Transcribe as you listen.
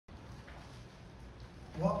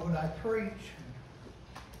what would I preach?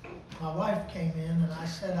 My wife came in and I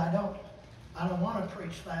said, I don't want to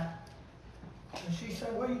preach that. And she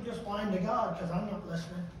said, well, you just whine to God because I'm not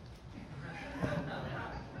listening.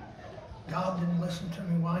 God didn't listen to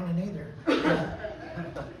me whining either.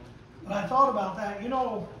 But I thought about that. You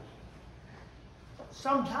know,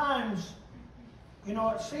 sometimes, you know,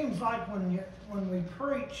 it seems like when we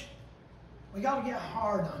preach, we got to get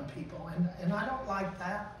hard on people. And I don't like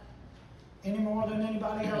that any more than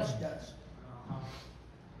anybody else does.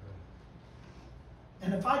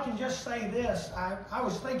 And if I can just say this, I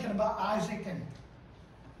was thinking about Isaac and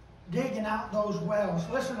digging out those wells.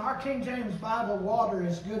 Listen, our King James Bible water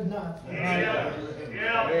is good enough. Yeah.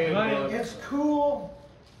 Yeah. It's cool.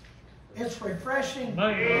 It's refreshing.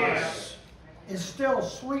 Yes. It's still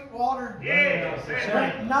sweet water. Yes.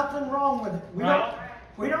 There ain't nothing wrong with it.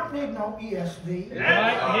 We don't need no ESV.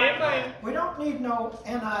 Right. We don't need no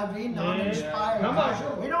NIV, non-inspired. Come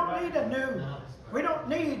on. We don't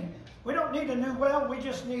need a new well. We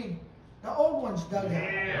just need the old ones dug out.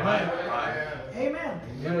 Yeah. Amen.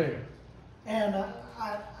 Amen. And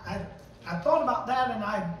I thought about that, and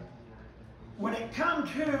when it come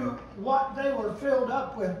to what they were filled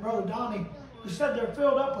up with, Brother Donnie, he said they're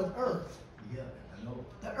filled up with earth. Yeah, I know.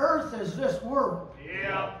 The earth is this world.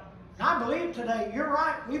 Yeah. And I believe today, you're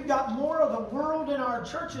right, we've got more of the world in our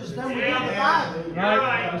churches than we do the Bible.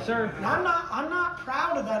 Right. Yes, sir. And I'm not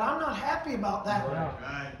proud of that. I'm not happy about that.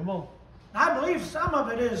 Right. Come on. And I believe some of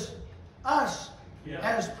it is us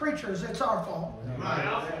as preachers. It's our fault.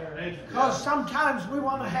 Because sometimes we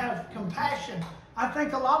want to have compassion. I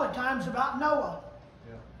think a lot of times about Noah.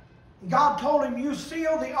 God told him, you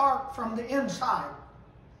seal the ark from the inside.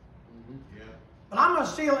 But I'm going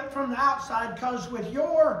to seal it from the outside, because with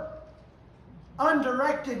your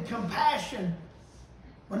undirected compassion,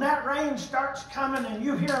 when that rain starts coming and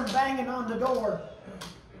you hear them banging on the door,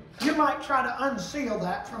 you might try to unseal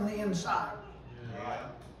that from the inside.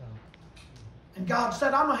 And God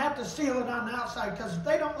said, I'm going to have to seal it on the outside, because if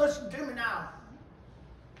they don't listen to me now,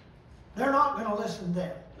 they're not going to listen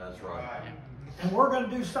then. That's right. And we're going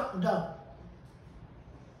to do something dumb.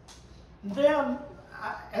 And then,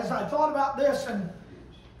 as I thought about this, and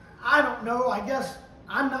I don't know, I guess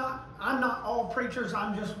I'm not all preachers,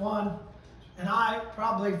 I'm just one. And I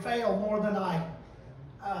probably fail more than I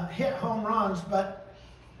hit home runs. But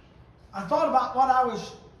I thought about what I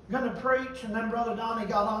was going to preach, and then Brother Donnie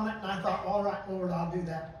got on it, and I thought, all right, Lord, I'll do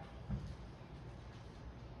that.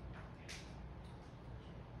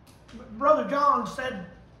 Brother John said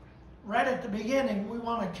right at the beginning, we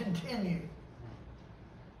want to continue.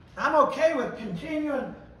 I'm okay with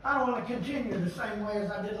continuing. I don't want to continue the same way as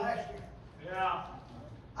I did last year. Yeah.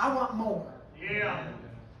 I want more. Yeah.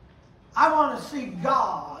 I want to see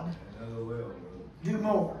God do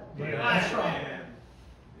more. That's right.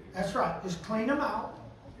 That's right. Just clean them out.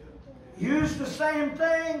 Use the same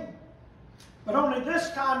thing, but only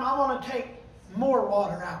this time I want to take more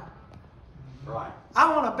water out. Right.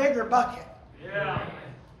 I want a bigger bucket. Yeah.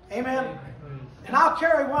 Amen. And I'll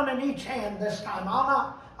carry one in each hand this time.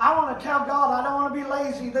 I want to tell God I don't want to be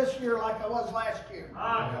lazy this year like I was last year.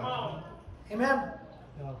 Come on. Amen.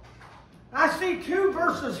 I see two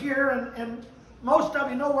verses here, and most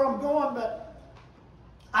of you know where I'm going, but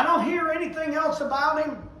I don't hear anything else about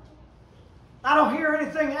him. I don't hear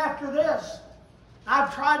anything after this.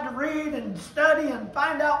 I've tried to read and study and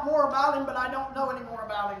find out more about him, but I don't know any more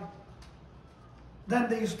about him than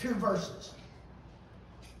these two verses.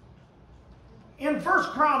 In 1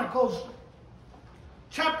 Chronicles,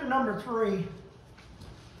 chapter number 3,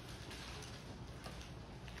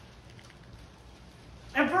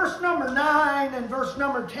 and verse number 9 and verse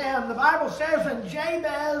number 10, the Bible says, and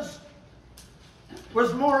Jabez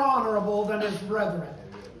was more honorable than his brethren.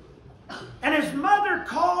 And his mother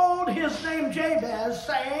called his name Jabez,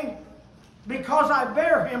 saying, because I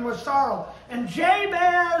bear him with sorrow. And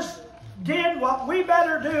Jabez did what we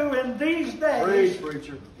better do in these days. Preach,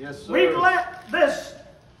 preacher. Yes, sir. We've let this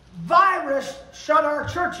virus shut our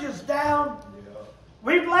churches down.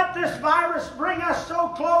 We've let this virus bring us so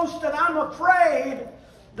close that I'm afraid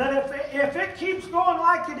that if it keeps going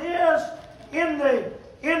like it is in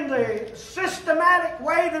the systematic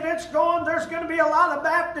way that it's going, there's going to be a lot of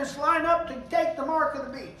Baptists line up to take the mark of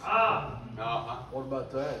the beast. What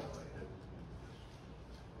about that?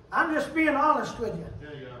 I'm just being honest with you.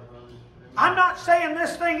 I'm not saying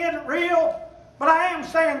this thing isn't real, but I am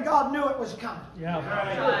saying God knew it was coming. Yeah.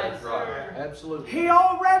 That's right. Absolutely. He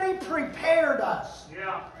already prepared us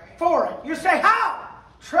for it. You say, how?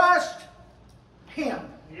 Trust Him.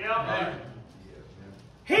 Yeah.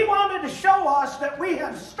 He wanted to show us that we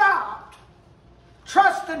have stopped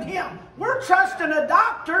trusting him. We're trusting a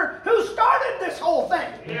doctor who started this whole thing.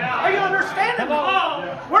 Yeah. Are you understanding? Come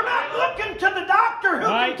on. We're not looking to the doctor who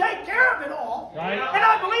Right. can take care of it all. Right. And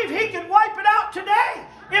I believe he can wipe it out today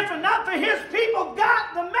if enough of his people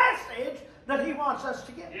got the message that he wants us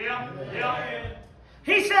to get. Yeah. Yeah.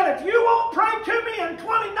 He said, if you won't pray to me in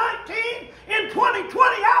 2019, in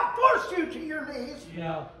 2020, I'll force you to your knees.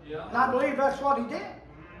 Yeah. And I believe that's what he did.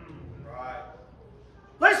 Right.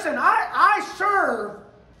 Listen, I serve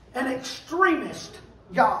an extremist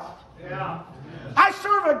God. Yeah. I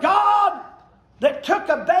serve a God that took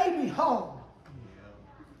a baby home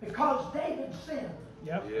because David sinned.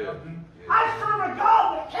 Yep. I serve a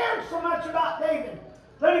God that cared so much about David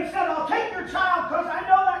that he said, I'll take your child because I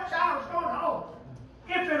know that child's going home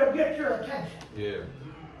if it'll get your attention. Yeah.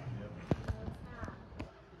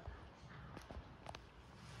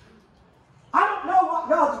 I don't know what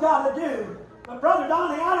God's got to do, but Brother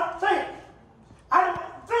Donnie, I don't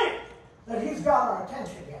think that he's got our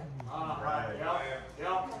attention yet. Right.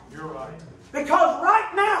 Yep. You're right. Because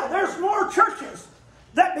right now, there's more churches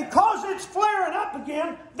that because it's flaring up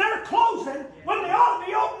again, they're closing when they ought to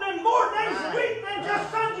be opening more days a week than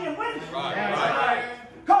just Sunday and Wednesday. Right.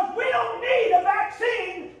 Because we don't need a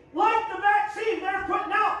vaccine like the vaccine they're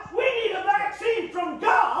putting out. We need a vaccine from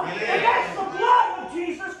God, and that's the blood of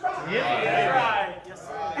Jesus Christ. That's right. Yes,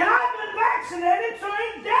 sir. And I've been vaccinated, so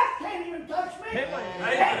ain't death can't even touch me.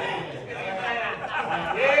 Amen.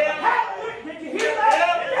 Yeah. Hallelujah. Did you hear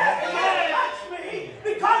that? Death can't touch me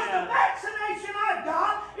because the vaccination I've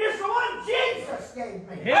got is the one Jesus gave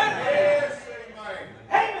me. Yes.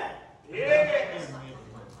 Amen. Yes.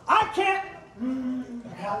 I can't.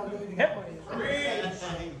 Hallelujah.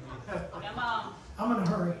 I'm in a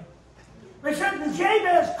hurry. They said, and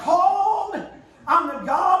Jabez called on the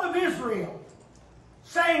God of Israel,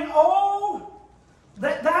 saying, oh,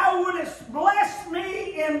 that thou wouldest bless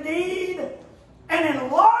me indeed, and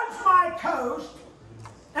enlarge my coast,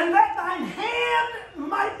 and that thine hand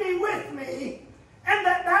might be with me, and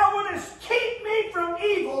that thou wouldest keep me from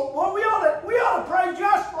evil. Well, we ought to pray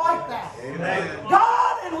just like that. Amen.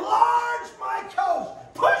 God, enlarge my coast.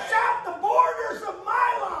 Push out the borders of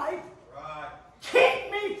my life. Right.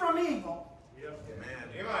 Keep me from evil. Yep.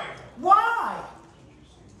 Amen. Why?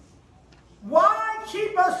 Why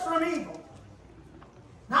keep us from evil?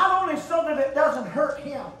 Not only so that it doesn't hurt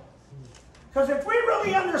him. Because if we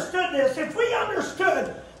really understood this, if we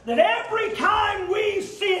understood that every time we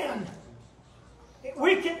sin,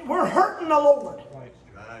 we're hurting the Lord. Right.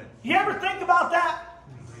 You ever think about that?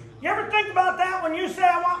 You ever think about that when you say,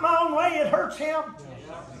 I want my own way, it hurts him?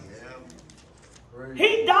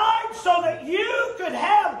 He died so that you could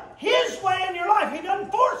have his way in your life. He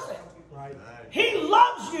doesn't force it. Right. He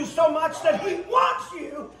loves you so much that he wants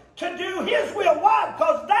you to do his will. Why?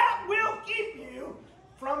 Because that will keep you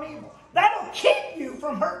from evil. That'll keep you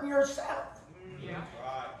from hurting yourself. Yeah.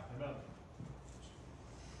 Right.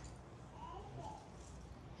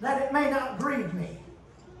 That it may not grieve me.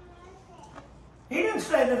 He didn't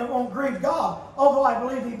say that it won't grieve God, although I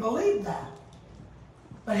believe he believed that.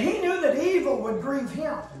 But he knew that evil would grieve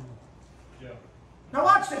him. Yeah. Now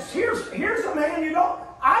watch this. Here's a man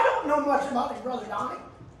I don't know much about him, Brother Donnie.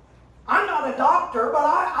 I'm not a doctor, but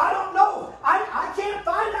I don't know. I can't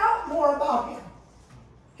find out more about him.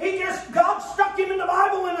 God stuck him in the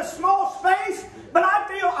Bible in a small space, but I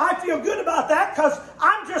feel good about that because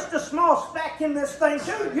I'm just a small speck in this thing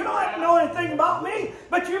too. You don't have to know anything about me,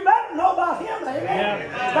 but you better know about him, amen?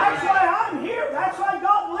 Yeah. That's why I'm here. That's why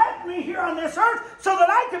God left me here on this earth, so that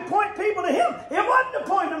I can point people to him. It wasn't to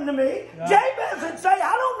point them to me. Yeah. Jabez would say,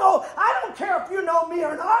 I don't know. I don't care if you know me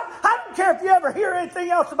or not. I don't care if you ever hear anything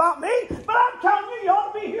else about me, but I'm telling you, you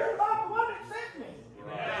ought to be hearing about the one that sent me.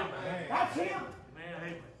 Amen. That's him.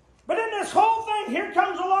 Amen. But in this whole thing, here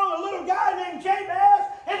comes along a little guy named Jabez,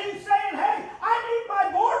 and he's saying, hey, I need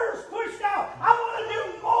my borders pushed out. I want to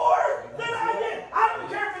do more than I did. I don't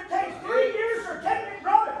care if it takes 3 years or 10 years,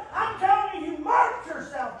 brother. I'm telling you, you marked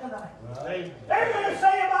yourself tonight. Right. They're going to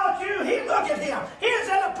say about you, look at him. He was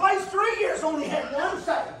in a place 3 years, only had one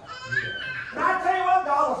saved. And I tell you what,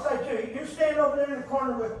 God will say to you, you stand over there in the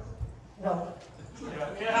corner with Noah.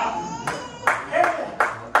 Yeah. Amen.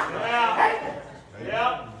 Yeah. Amen.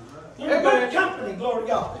 Yeah. You're in good company, glory to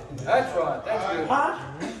God. That's right. That's good.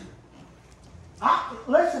 Huh?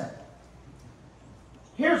 Listen.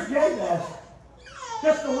 Here's Jabez,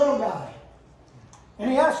 just a little guy. And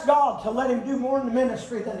he asked God to let him do more in the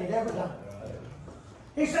ministry than he'd ever done.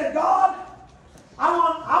 He said, God,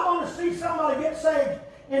 I want to see somebody get saved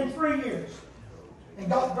in 3 years. And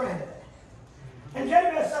God granted it. And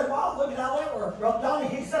Jabez said, well, look at how that worked, Brother Donnie.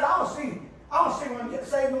 He said, I want to see one get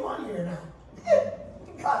saved in 1 year now.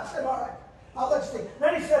 Oh, let's see.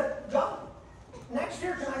 Then he said, John, next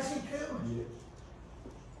year can I see 2?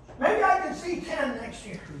 Maybe I can see 10 next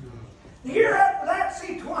year. The year after that,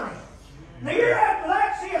 see 20. The year after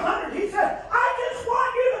that, see 100. He said, I just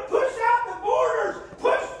want you to push out the borders,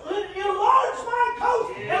 enlarge my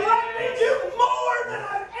coast, and let me do more than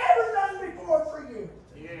I've ever done before for you.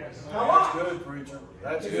 Yes. Now That's watch. good, preacher.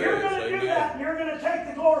 That's If good. you're going to do that, and you're going to take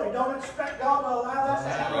the glory, don't expect God to allow that to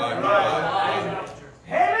happen. Right.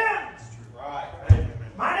 Amen. Right.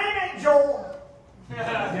 My name ain't Joel.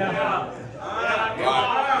 Yeah.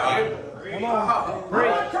 Right. Come on. I'm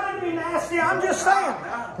not trying to be nasty. I'm just saying.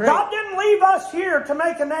 God didn't leave us here to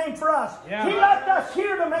make a name for us. Yeah. He left us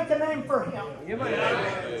here to make a name for Him. Yeah, man.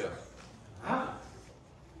 Yeah. Huh?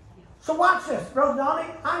 So watch this, Brother Donnie.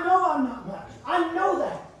 I know I'm not much. I know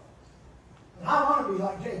that. And I want to be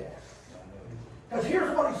like Jabez. Because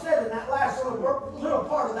here's what he said in that last little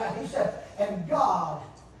part of that. He said, and God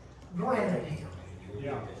granted him.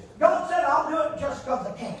 Yeah. God said, I'll do it just because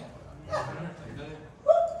I can.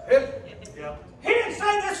 Yeah. He didn't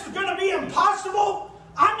say this is going to be impossible.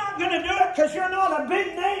 I'm not going to do it because you're not a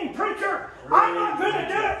big name preacher. I'm not going to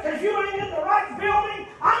do it because you ain't in the right building.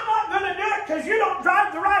 I'm not going to do it because you don't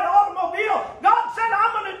drive the right automobile. God said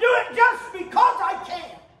I'm going to do it just because I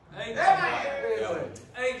can. Amen.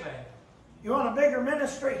 Amen. You want a bigger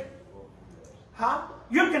ministry? Huh?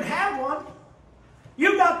 You can have one.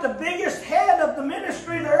 You got the biggest head of the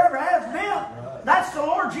ministry there ever has been. That's the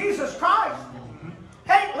Lord Jesus Christ.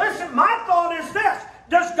 Hey, listen, my thought is this.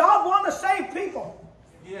 Does God want to save people?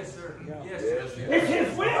 Yes, sir. Yes, sir. It's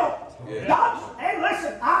His will. Yeah. God's, hey,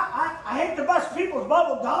 listen, I hate to bust people's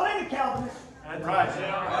bubble. God ain't a Calvinist. That's right.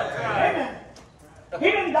 Amen.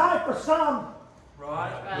 He didn't die for some.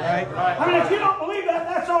 Right. Right. I mean, if you don't believe that,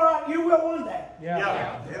 that's all right. You will one day.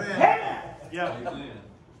 Yeah. Amen. Yeah.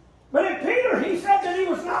 But in Peter, he said that he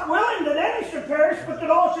was not willing that any should perish, but that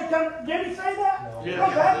all should come. Did he say that? Yeah.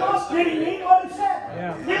 Okay. Did he mean what he said?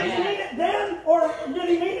 Yeah. Did he mean it then, or did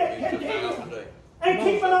he mean it continually? And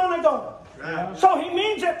keeping on and going. Right. So he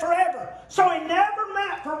means it forever. So he never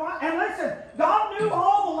meant for one. And listen, God knew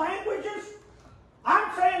all the languages.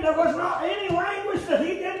 I'm saying there was not any language that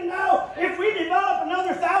He didn't know. If we develop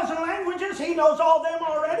another 1,000 languages, He knows all them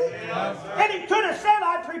already. And He could have said,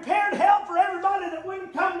 I prepared hell for everybody that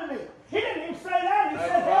wouldn't come to me. He didn't even say that. He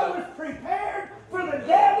said hell was prepared for the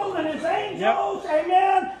devil and his angels.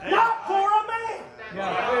 Amen. Not for a man.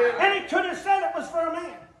 Yeah. And He could have said it was for a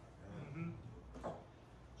man.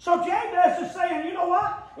 So Jabez is saying, you know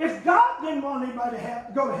what? If God didn't want anybody to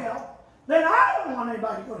go to hell, then I don't want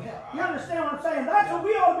anybody to go to hell. You understand what I'm saying? That's what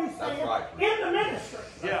we ought to be saying in the ministry.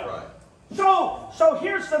 Yeah. Right. So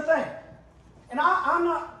here's the thing. And I'm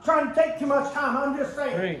not trying to take too much time. I'm just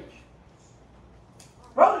saying. Preach.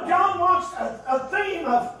 Brother John wants a theme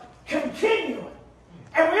of continuing.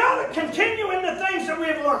 And we ought to continue in the things that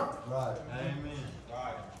we've learned. Right. Amen.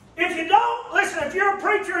 Right. If you don't, listen, if you're a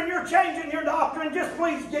preacher and you're changing your doctrine, just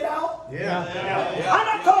please get out. Yeah. I'm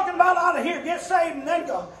not talking about out of here, get saved and then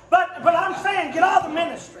go. But I'm saying get out of the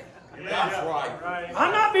ministry. That's right.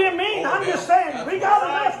 I'm not being mean. I'm just saying we got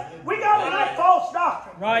enough false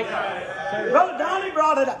doctrine. Right. Brother Donnie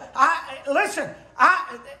brought it up.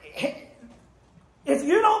 If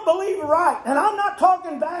you don't believe it right, and I'm not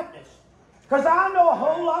talking Baptist, because I know a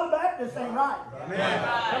whole lot of Baptists ain't right.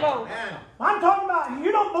 Come on. I'm talking about if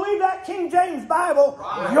you don't believe that King James Bible,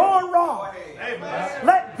 you're wrong. Amen.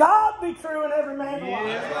 Let God be true and every man a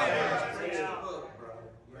liar.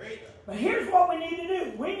 But here's what we need to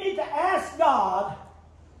do. We need to ask God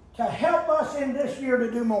to help us in this year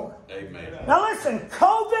to do more. Amen. Now listen,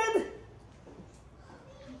 COVID,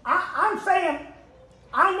 I'm saying,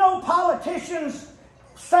 I know politicians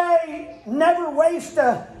say never waste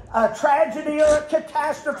a tragedy or a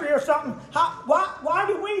catastrophe or something. Why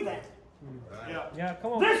do we then? Yeah,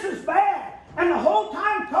 come on. This is bad. And the whole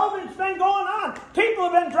time COVID's been going on, people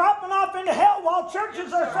have been dropping off into hell while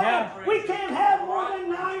churches are saying we can't have more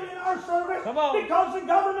than 9 in our service because the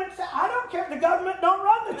government said, I don't care, the government don't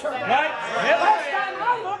run the church. Right. Last time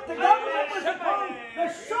I looked, the government was upon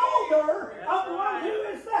the shoulder of the one who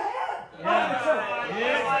is the head of the church.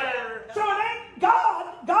 So it ain't God.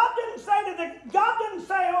 God didn't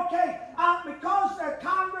say, okay, because the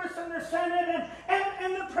Congress and the Senate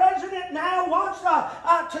and the President now wants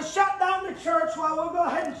to shut down the church, well, we'll go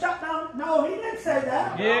ahead and shut down. No, he didn't say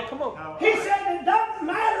that. Yeah, come on. He said it doesn't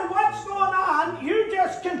matter what's going on, you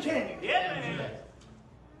just continue. Yeah.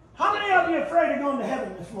 How many of you are afraid of going to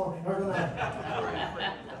heaven this morning or tonight?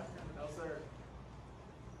 No, sir.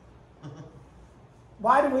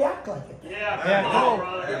 why do we act like it? Yeah, come on.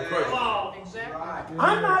 brother. Come on.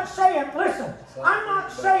 I'm not saying, listen, I'm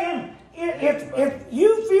not saying if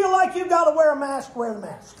you feel like you've got to wear a mask, wear the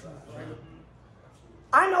mask.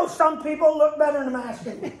 I know some people look better in a mask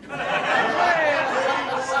than me.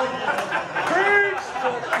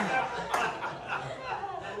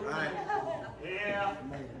 Yeah.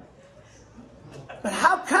 But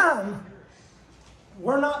how come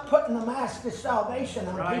we're not putting the mask of salvation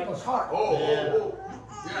on people's hearts?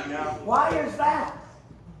 Yeah. Why is that?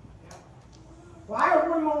 Why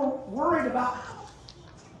are we more worried about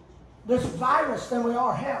this virus than we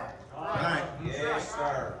are hell? Right. Yes,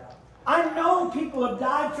 sir. I know people have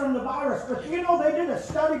died from the virus, but you know they did a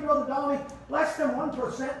study, Brother Donnie, less than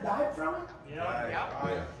 1% died from it.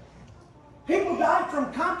 Right. People died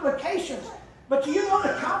from complications. But do you know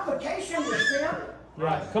the complication to sin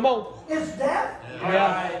Right. Come on. is death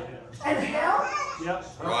Yeah. and hell? Yep.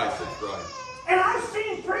 Right, that's right. And I've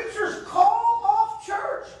seen preachers call off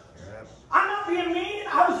church. I'm not being mean.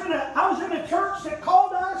 I was in a church that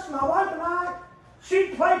called us, my wife and I.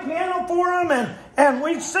 She'd play piano for them and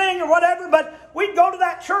we'd sing or whatever, but we'd go to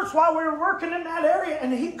that church while we were working in that area,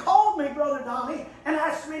 and he called me, Brother Donnie, and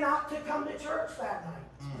asked me not to come to church that night.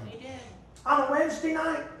 He did. On a Wednesday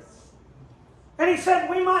night. And he said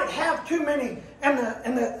we might have too many, and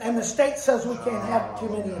the state says we can't have too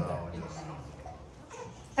many of them.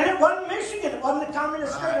 And it wasn't Michigan. It wasn't the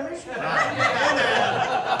communist state of Michigan.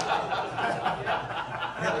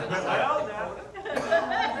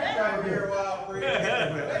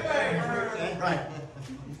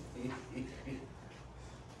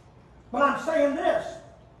 But I'm saying this.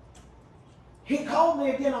 He called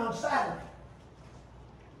me again on Saturday.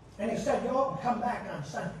 And he said, go up and come back on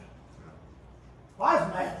Sunday. Well, I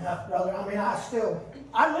was mad enough, brother. I mean,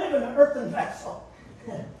 I live in an earthen vessel.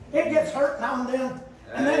 It gets hurt now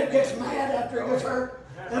and then it gets mad after it gets hurt.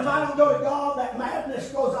 And if I don't go to God, that madness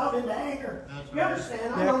goes out into anger. You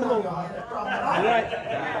understand? I don't know y'all have that problem.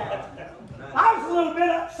 I was a little bit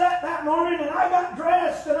upset that morning, and I got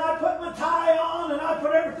dressed, and I put my tie on, and I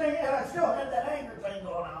put everything, and I still had that anger thing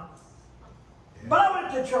going on. But I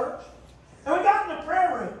went to church, and we got in the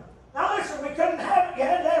prayer room. Now listen, we couldn't have it. You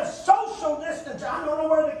had to have social distance. I don't know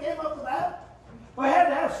where they came up with that. We had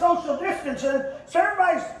to have social distancing. So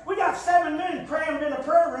we got 7 men crammed in a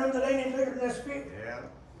prayer room that ain't any bigger than this pew.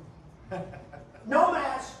 Yeah. No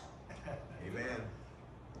mask. Amen.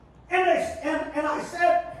 And I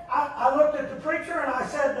said, I looked at the preacher and I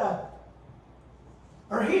said,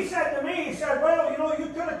 or he said to me, he said, well, you know, you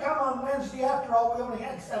could have come on Wednesday after all. We only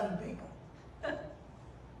had 7 people.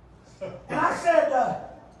 And I said,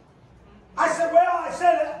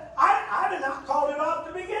 I did not call it off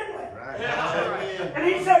to begin with. Right. And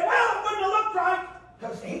he said, well, it wouldn't have looked right,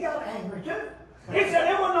 because he got angry too. He said,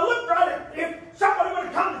 it wouldn't have looked right if somebody would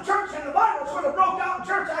have come to church and the virus would have broke out in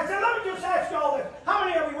church. I said, let me just ask you all this. How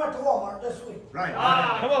many of you went to Walmart this week? Right.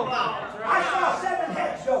 Come on. I saw 7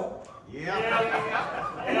 heads go. Yeah.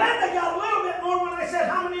 And then they got a little bit more when I said,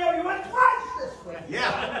 how many of you went twice this week? Yeah.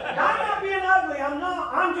 Now, I'm not being ugly. I'm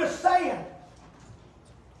not. I'm just saying.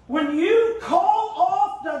 When you call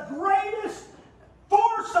off the greatest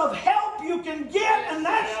force of help you can get, and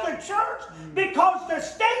that's the church, because the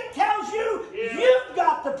state tells you you've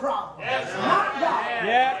got the problem, not God.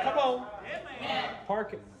 Yeah, come on.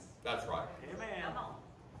 Park it. That's right.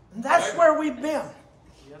 And that's where we've been.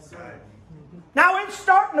 Right. Now it's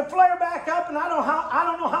starting to flare back up, and I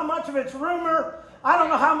don't know how much of it's rumor. I don't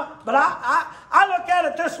know how much, but I look at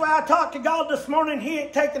it this way. I talked to God this morning. He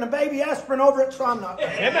ain't taking a baby aspirin over it, so I'm not.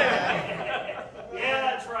 Yeah,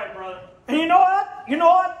 that's right, brother. And you know what? You know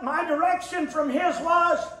what? My direction from his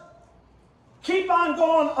was, keep on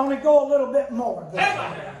going, only go a little bit more.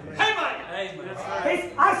 I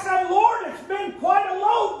said, Lord, it's been quite a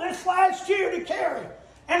load this last year to carry.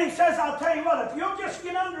 And he says, I'll tell you what, if you'll just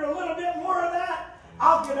get under a little bit more of that,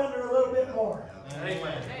 I'll get under a little bit more.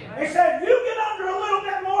 Amen. He said, you get under a little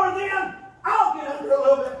bit more then, I'll get under a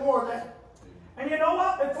little bit more then. And you know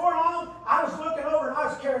what? Before long, I was looking over and I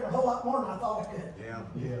was carrying a whole lot more than I thought I could.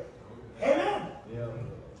 Yeah. Amen.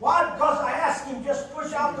 Why? Because I asked him just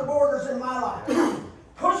push out the borders in my life.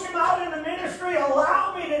 Push him out in the ministry.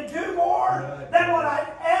 Allow me to do more than what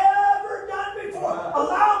I've ever done before.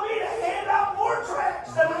 Allow me to hand out more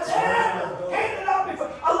tracts than I've ever handed out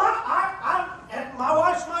before. And my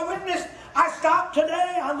wife's my witness. I stopped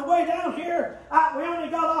today on the way down here. We only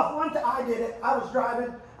got off one time. I did it. I was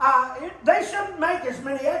driving. They shouldn't make as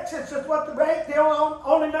many exits as what they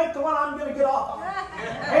only make the one I'm going to get off on.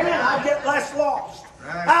 Amen. I get less lost.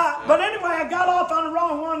 But anyway, I got off on the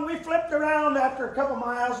wrong one. We flipped around after a couple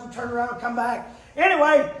miles and turned around and come back.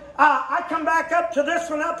 Anyway, I come back up to this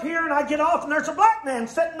one up here, and I get off, and there's a black man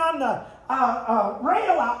sitting on the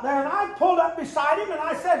rail out there, and I pulled up beside him, and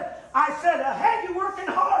I said, hey, you working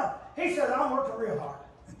hard? He said, I'm working real hard.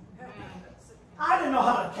 I didn't know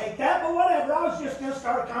how to take that, but whatever. I was just going to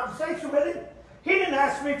start a conversation with him. He didn't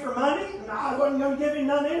ask me for money, and I wasn't going to give him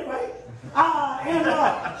none anyway.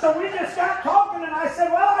 So we just got talking, and I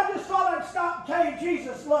said, well, I just thought I'd stop and tell you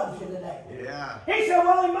Jesus loves you today. Yeah. He said,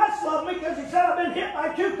 well, he must love me because he said I've been hit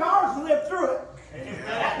by 2 cars and lived through it.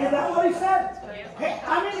 Yeah. Is that what he said? Hey,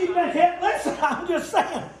 I mean, he's been hit. Listen, I'm just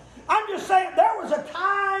saying, there was a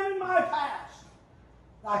time in my past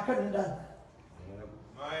I couldn't have done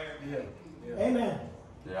that. Amen.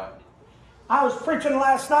 Yeah. I was preaching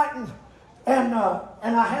last night, and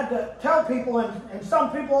I had to tell people, and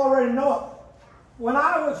some people already know it. When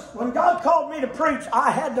God called me to preach,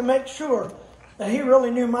 I had to make sure that He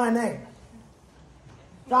really knew my name.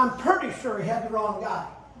 So I'm pretty sure He had the wrong guy.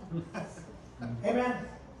 Amen.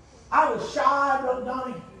 I was shy, Brother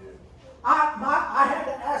Donnie. I had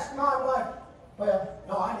to ask my wife. Well,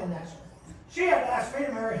 no, I didn't ask her. She had to ask me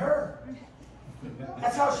to marry her.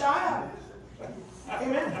 That's how shy I was.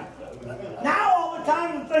 Amen. Now all the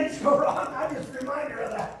time when things go wrong, I just remind her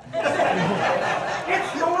of that.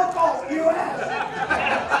 It's your fault. You asked.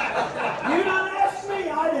 You didn't ask me.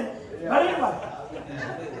 I didn't. But anyway,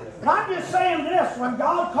 but I'm just saying this. When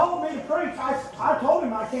God called me to preach, I told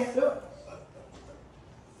Him I can't do it.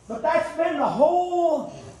 But that's been the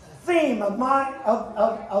whole theme of my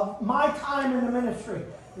time in the ministry,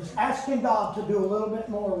 is asking God to do a little bit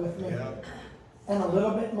more with me. And a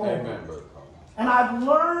little bit more. Amen. And I've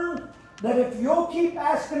learned that if you'll keep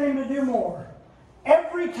asking Him to do more,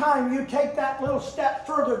 every time you take that little step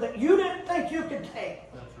further that you didn't think you could take,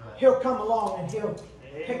 He'll come along and He'll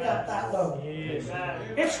pick up that load.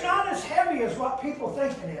 It's not as heavy as what people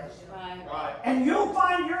think it is. Right. And you'll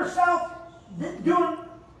find yourself doing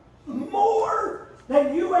more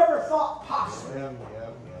than you ever thought possible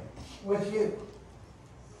with you.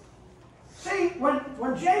 See,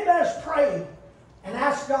 when Jabez prayed and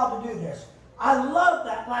asked God to do this, I love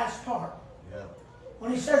that last part.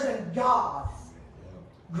 When he says, and God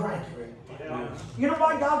granted it. You know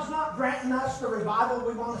why God's not granting us the revival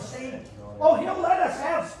we want to see? Oh, He'll let us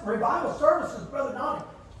have revival services, Brother Donnie.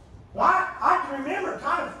 Well, I can remember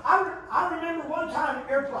times. I remember one time at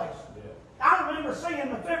your place. I remember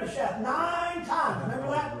singing Mephibosheth 9 times.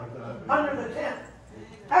 Remember that? Under the tent.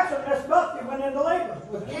 That's when Miss Buffy went into labor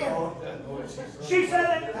with Candy. She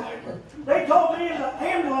said, they told me in the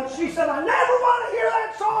ambulance, she said, I never want to hear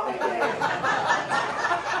that song again.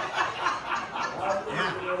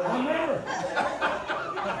 I remember.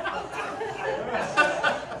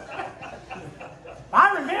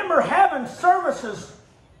 I remember having services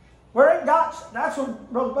where it got, that's when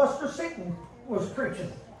Brother Buster Seaton was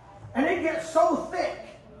preaching. And it gets so thick.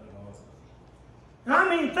 And I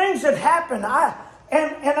mean, things that happen,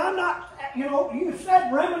 and I'm not, you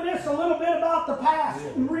said reminisce a little bit about the past.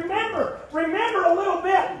 Remember a little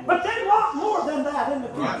bit, but then want more than that in the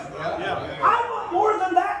future. I want more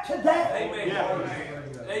than that today.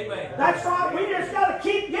 Amen. That's right. We just got to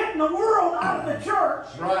keep getting the world out of the church.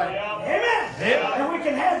 Right. Amen. Yeah. And we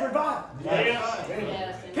can have revival.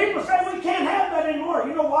 Yes. People say we can't have that anymore.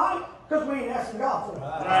 You know why? Because we ain't asking God for it.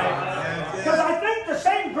 Because I think the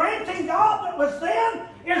same granting God that was then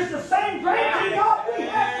is the same granting God we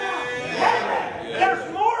have now. Amen.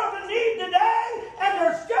 There's more of a need today, and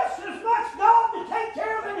there's just as much God to take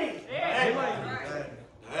care of the need. Amen.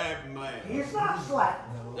 He's not slack.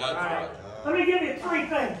 That's right. Let me give you 3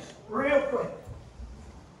 things real quick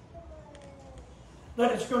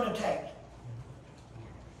that it's going to take.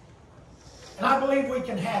 And I believe we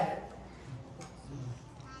can have it.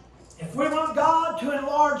 If we want God to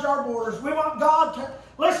enlarge our borders, we want God to...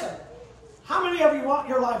 Listen, how many of you want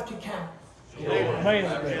your life to count?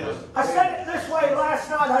 I said it this way last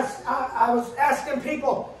night. I was asking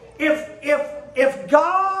people, if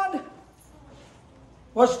God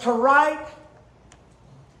was to write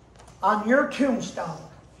on your tombstone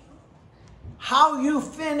how you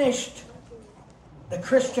finished the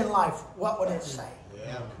Christian life, what would it say?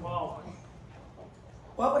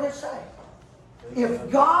 What would it say? If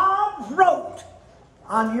God wrote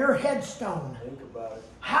on your headstone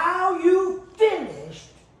how you finished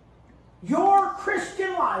your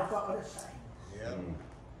Christian life, what would it say? Come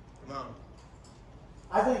on.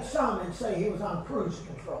 I think some would say he was on cruise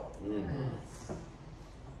control.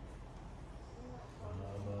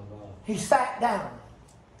 He sat down.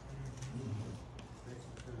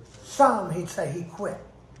 Some, he'd say he quit.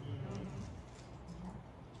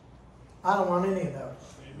 I don't want any of those.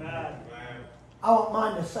 Amen. I want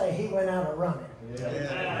mine to say he went out a running.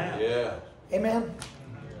 Yeah. Amen?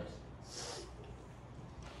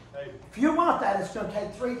 If you want that, it's going to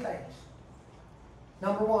take three things.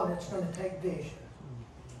 Number one, it's going to take vision.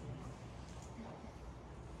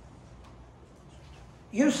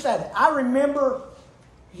 You said it. I remember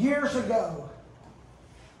years ago,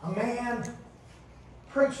 a man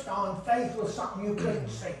preached on faith was something you couldn't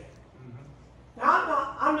see.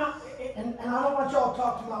 Now, I'm not, and I don't want y'all to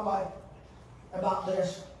talk to my wife about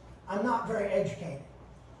this. I'm not very educated.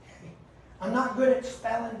 I'm not good at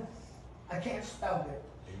spelling. I can't spell good.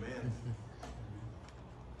 Amen.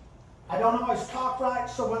 I don't always talk right,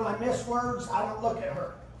 so when I miss words, I don't look at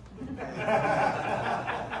her.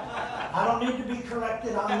 I don't need to be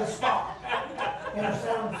corrected on the spot. You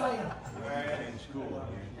understand what I'm saying? In school.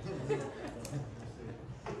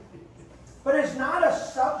 But it's not a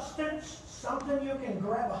substance, something you can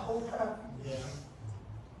grab a hold of. Yeah.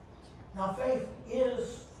 Now, faith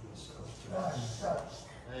is the substance.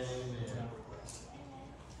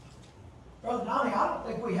 Brother Donnie, I don't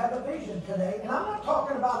think we have a vision today. And I'm not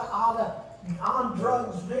talking about on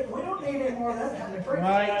drugs. We don't need any more of that kind of preaching.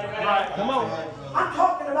 Right. Come on. I'm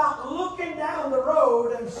talking about looking down the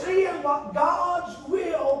road and seeing what God's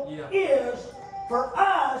will is for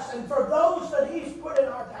us and for those that He's put in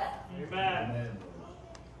our path. Amen.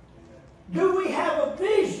 Do we have a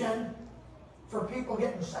vision for people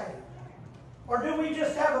getting saved? Or do we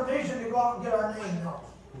just have a vision to go out and get our name known?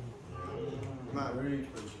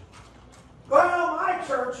 Well, my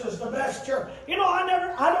church is the best church. You know,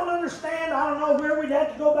 I don't understand. I don't know where we'd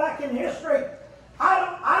have to go back in history.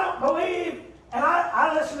 I don't believe, and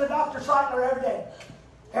I listen to Dr. Seitler every day.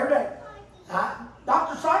 Every day.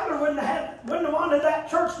 Dr. Seitler wouldn't have wanted that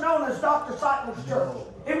church known as Dr. Seitler's church.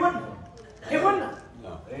 He wouldn't. He wouldn't have.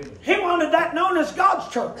 No. He wanted that known as God's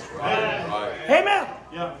church. Right. Amen.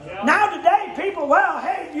 Yeah. Now today, people, well,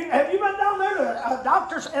 hey, have you been down there to a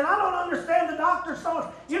doctor's? And I don't understand the doctor's so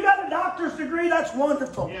much. You got a doctor's degree, that's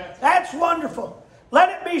wonderful. Yeah. That's wonderful. Let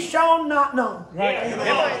it be shown, not known. Right.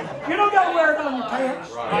 You don't got to wear it on your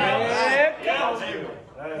pants. Right.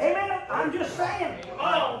 Amen. I'm just saying.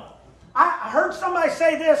 I heard somebody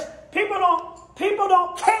say this. People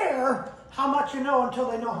don't care how much you know until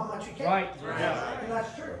they know how much you care. Right. And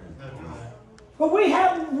that's true. But we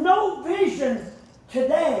have no vision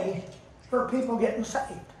today for people getting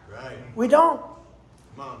saved. Right. We don't.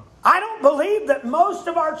 Come on. I don't believe that most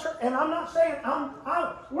of our church, and I'm not saying,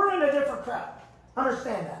 we're in a different crowd.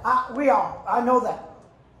 Understand that. We are. I know that.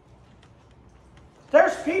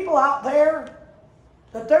 There's people out there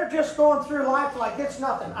that they're just going through life like it's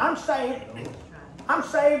nothing. I'm saved.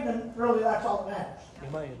 And really that's all that matters.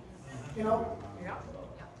 Amen. You know?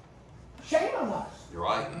 Shame on us. You're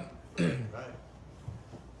right.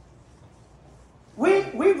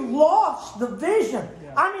 We've lost the vision.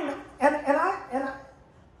 I mean, and I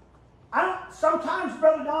don't, sometimes,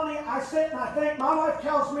 Brother Donnie, I sit and I think, my wife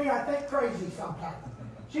tells me I think crazy sometimes.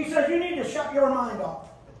 She says, you need to shut your mind off.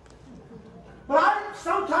 But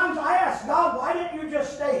sometimes I ask God, why didn't you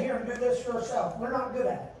just stay here and do this yourself? We're not good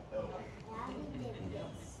at it.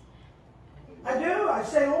 I do. I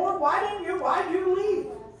say, Lord, why'd you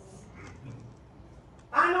leave?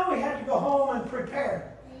 I know we had to go home and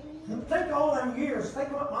prepare. Think of all them years. Think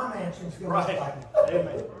of what my mansion's going to look like.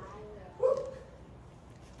 Amen.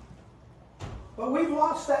 But we've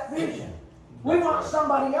lost that vision. We want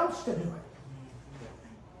somebody else to do it.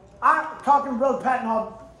 I was talking to Brother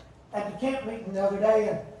Patton at the camp meeting the other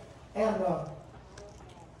day, and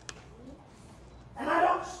I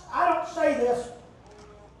don't say this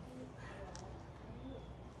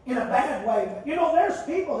in a bad way, but you know, there's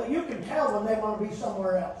people that you can tell when they want to be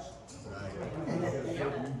somewhere else.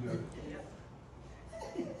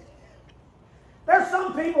 There's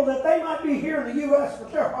some people that they might be here in the U.S.,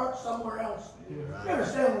 but their heart's somewhere else. You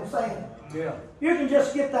understand what I'm saying? Yeah. You can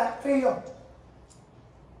just get that feel.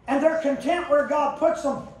 And they're content where God puts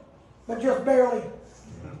them, but just barely.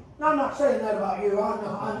 Now, I'm not saying that about you.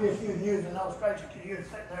 I'm just using you as an illustration to you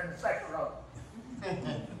sitting there in the second row.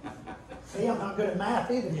 See, I'm not good at math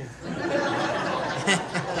either.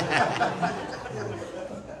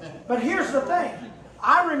 But here's the thing.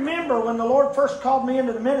 I remember when the Lord first called me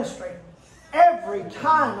into the ministry, every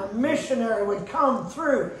time a missionary would come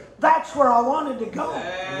through, that's where I wanted to go.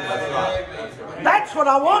 That's right. That's what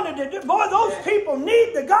I wanted to do. Boy, those people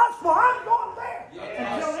need the gospel. I'm going there.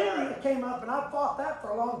 Until India came up, and I fought that for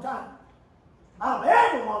a long time. I don't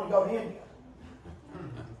ever want to go to India.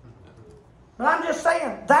 But I'm just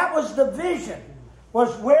saying, that was the vision.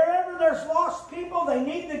 Was wherever there's lost people, they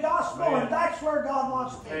need the gospel, and that's where God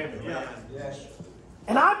wants people. Yes.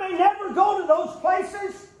 And I may never go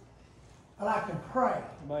places, but I can pray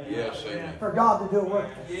Yes, amen. for God to do a work.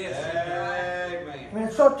 Yes. Amen. I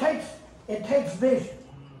mean, so it takes vision.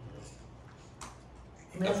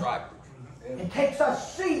 Amen? That's right. It takes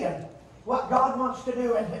us seeing what God wants to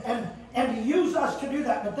do and to use us to do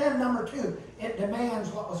that. But then number two, it demands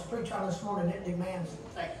what was preached on this morning. It demands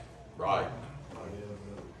faith. Right.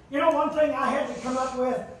 You know, one thing I had to come up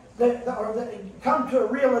with, come to a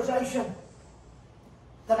realization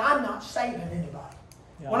that I'm not saving anybody.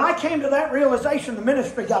 When I came to that realization, the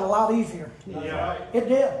ministry got a lot easier. Yeah. It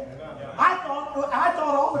did. I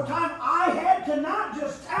thought all the time I had to not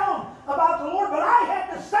just tell them about the Lord, but I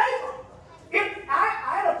had to save them.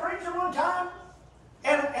 I had a preacher one time,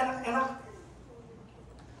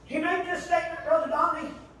 he made this statement, Brother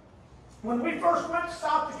Donnie. When we first went to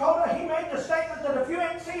South Dakota, he made the statement that if you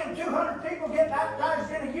ain't seeing 200 people get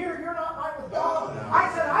baptized in a year, you're not right with God.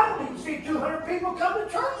 I said, I don't even see 200 people come to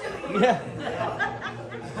church in a year.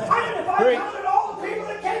 I mean, if I counted all the people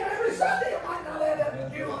that came every Sunday, it might not add up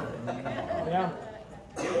to 200. Yeah.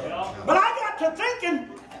 But I got to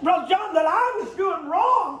thinking, Brother John, that I was doing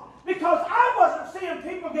wrong because I wasn't seeing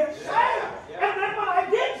people get saved. And then when I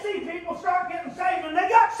did see people start getting saved, and they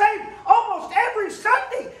got saved almost every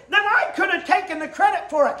Sunday, then I could have taken the credit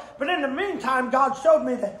for it. But in the meantime, God showed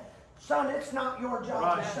me that, son, it's not your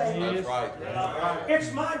job to save them. That's right. That's right.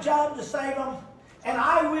 It's my job to save them. And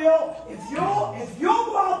I will, if you'll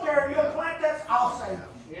go out there and you'll plant this, I'll save them.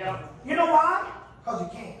 Yeah. You know why?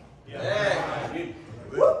 Because he can. Yeah.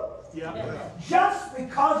 Woo. Yeah. Just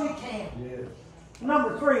because he can.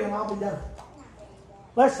 Number three, and I'll be done.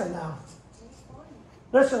 Listen now.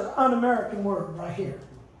 This is an un-American word right here.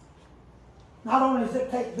 Not only does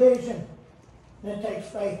it take vision, it takes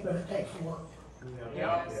faith, but it takes work.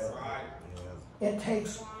 Yeah. It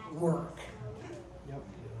takes work.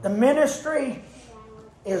 The ministry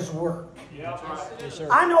is work. Yeah. Yes, sir.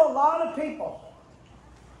 I know a lot of people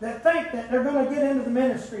that think that they're going to get into the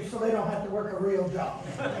ministry so they don't have to work a real job.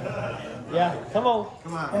 Yeah. Come on.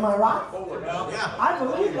 Am I right? Yeah. I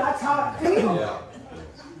believe that's how it feels. Yeah.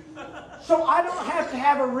 So I don't have to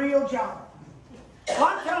have a real job. Well,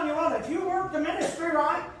 I'm telling you what, if you work the ministry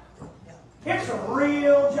right, it's a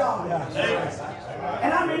real job.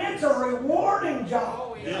 And I mean, it's a rewarding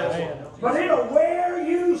job. But it'll wear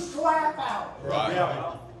you slap out. Right.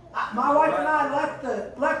 My wife and I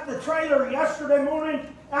left the trailer yesterday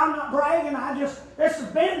morning. I'm not bragging. This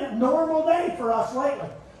has been a normal day for us lately.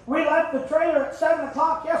 We left the trailer at 7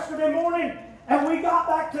 o'clock yesterday morning, and we got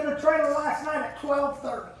back to the trailer last night at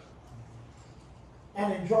 12:30.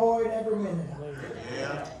 And enjoyed every minute of it.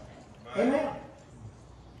 Yeah. Amen.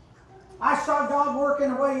 I saw God work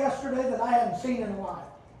in a way yesterday that I hadn't seen in a while.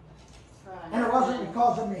 And it wasn't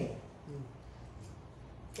because of me.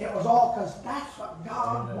 It was all because that's what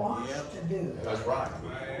God wants to do. That's right.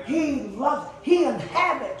 He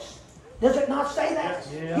inhabits. Does it not say that?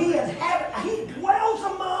 Yeah. He inhabits. He dwells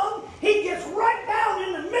among. He gets right down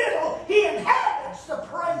in the middle. He inhabits the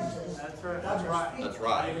praises. That's right. Of his people. That's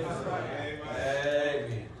right.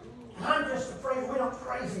 Amen. And I'm just afraid we don't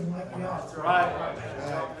praise him like we ought That's to. right.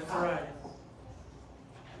 That's right.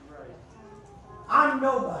 I'm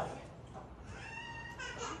nobody.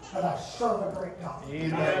 But I serve a great God.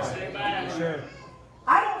 Amen. Amen. Sure.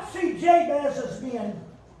 I don't see Jabez as being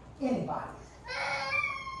anybody.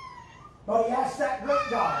 But he asked that great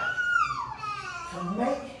God to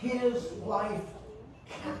make his life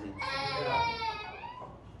count.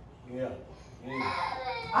 Yeah.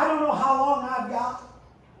 I don't know how long I've got.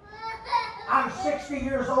 I'm 60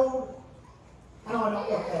 years old. I know I don't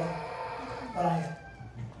look that, but I am.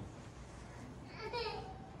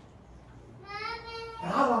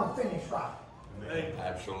 And I want to finish right.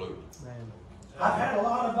 Absolutely. Man. I've had a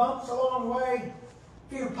lot of bumps along the way,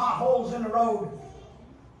 a few potholes in the road.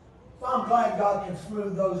 So I'm glad God can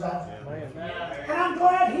smooth those out. And I'm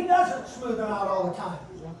glad he doesn't smooth them out all the time.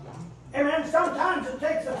 Amen. Sometimes it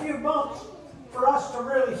takes a few bumps for us to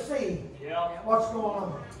really see what's going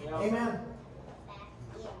on. Amen.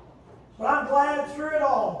 But I'm glad through it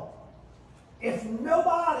all. If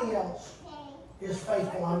nobody else is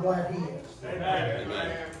faithful, I'm glad he is.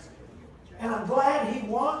 Amen. And I'm glad he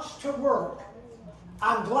wants to work.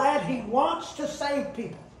 I'm glad he wants to save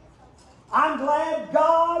people. I'm glad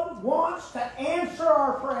God wants to answer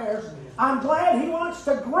our prayers. I'm glad he wants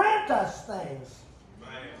to grant us things.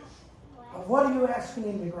 But what are you asking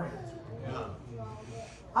him to grant?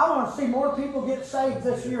 I want to see more people get saved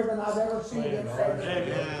this year than I've ever seen get saved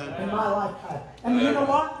in my lifetime. And you know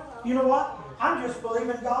what? You know what? I'm just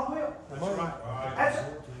believing God will.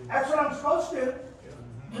 That's what I'm supposed to do.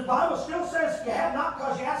 The Bible still says you have not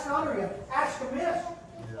because you ask not, or you ask amiss.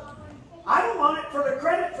 I don't want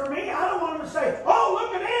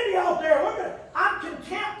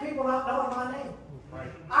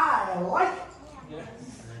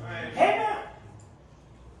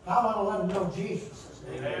know Jesus is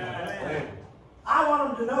there. I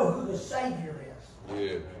want them to know who the Savior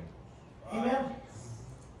is. Yeah. Amen?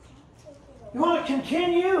 You want to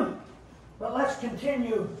continue? But let's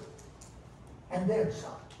continue and then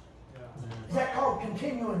some. Is that called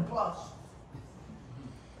continuing plus?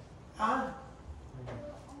 Huh?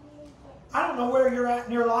 I don't know where you're at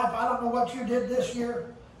in your life. I don't know what you did this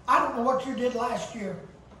year. I don't know what you did last year.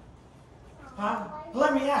 Huh?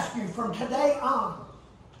 Let me ask you, from today on,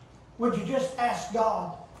 would you just ask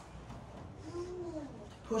God to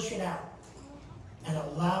push it out and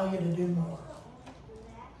allow you to do more?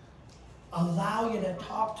 Allow you to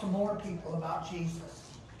talk to more people about Jesus.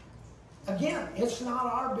 Again, it's not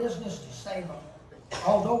our business to save them,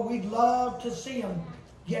 although we'd love to see them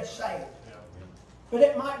get saved. But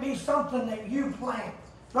it might be something that you plant.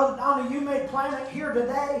 Brother Donnie, you may plant it here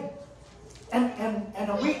today, and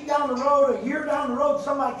a week down the road, a year down the road,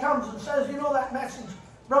 somebody comes and says, you know that message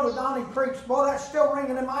Brother Donnie preached, boy, that's still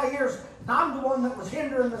ringing in my ears. And I'm the one that was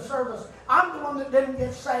hindering the service. I'm the one that didn't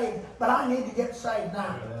get saved, but I need to get saved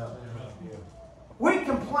now. We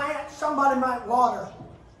can plant, somebody might water,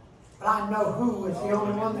 but I know who is the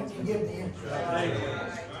only one that can give the increase.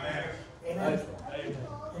 Amen.